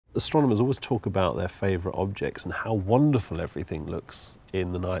Astronomers always talk about their favourite objects and how wonderful everything looks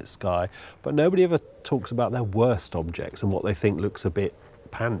in the night sky, but nobody ever talks about their worst objects and what they think looks a bit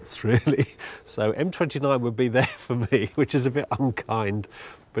pants, really. So M29 would be there for me, which is a bit unkind,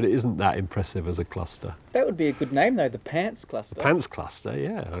 but it isn't that impressive as a cluster. That would be a good name, though, the Pants Cluster. The Pants Cluster,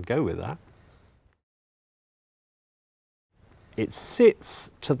 yeah, I'd go with that. It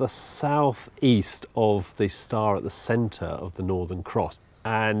sits to the southeast of the star at the centre of the Northern Cross.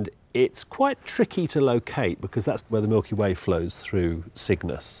 And it's quite tricky to locate because that's where the Milky Way flows through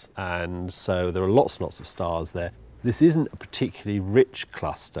Cygnus. And so there are lots and lots of stars there. This isn't a particularly rich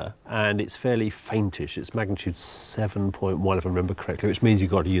cluster and it's fairly faintish. It's magnitude 7.1 if I remember correctly, which means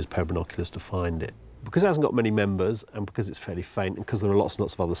you've got to use pair of binoculars to find it. Because it hasn't got many members and because it's fairly faint and because there are lots and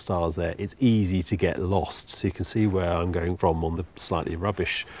lots of other stars there, it's easy to get lost. So you can see where I'm going from on the slightly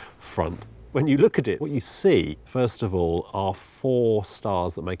rubbish front. When you look at it, what you see, first of all, are 4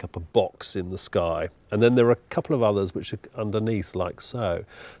 stars that make up a box in the sky. And then there are a couple of others which are underneath, like so.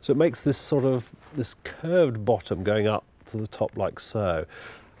 So it makes this sort of, this curved bottom going up to the top like so.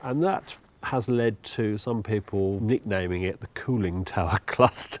 And that has led to some people nicknaming it the cooling tower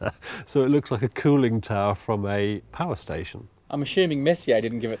cluster. So it looks like a cooling tower from a power station. I'm assuming Messier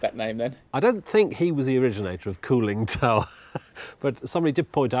didn't give it that name then. I don't think he was the originator of cooling tower. But somebody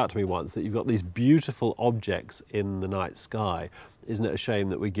did point out to me once that you've got these beautiful objects in the night sky. Isn't it a shame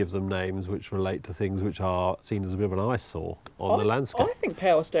that we give them names which relate to things which are seen as a bit of an eyesore on the landscape? I think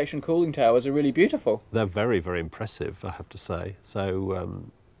power station cooling towers are really beautiful. They're very, very impressive, I have to say. So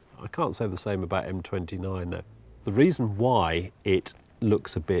I can't say the same about M29 though. The reason why it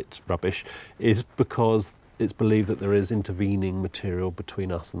looks a bit rubbish is because it's believed that there is intervening material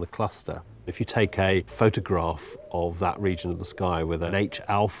between us and the cluster. If you take a photograph of that region of the sky with an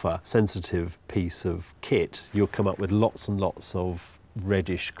H-alpha sensitive piece of kit, you'll come up with lots and lots of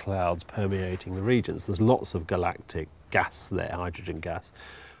reddish clouds permeating the regions. There's lots of galactic gas there, hydrogen gas.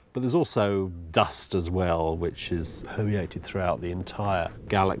 But there's also dust as well, which is permeated throughout the entire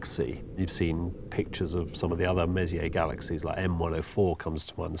galaxy. You've seen pictures of some of the other Messier galaxies, like M104 comes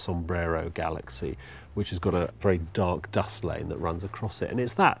to mind, the Sombrero galaxy, which has got a very dark dust lane that runs across it. And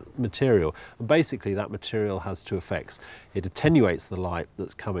it's that material. And basically, that material has 2 effects. It attenuates the light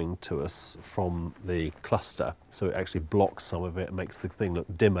that's coming to us from the cluster, so it actually blocks some of it and makes the thing look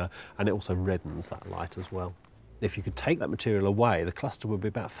dimmer, and it also reddens that light as well. If you could take that material away, the cluster would be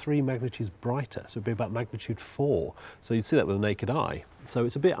about 3 magnitudes brighter, so it would be about magnitude 4. So you'd see that with the naked eye. So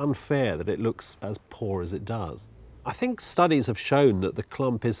it's a bit unfair that it looks as poor as it does. I think studies have shown that the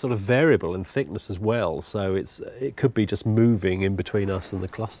clump is sort of variable in thickness as well, so it could be just moving in between us and the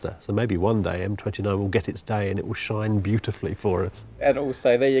cluster. So maybe one day M29 will get its day and it will shine beautifully for us. And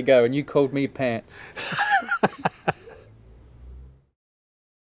also, there you go, and you called me Pants.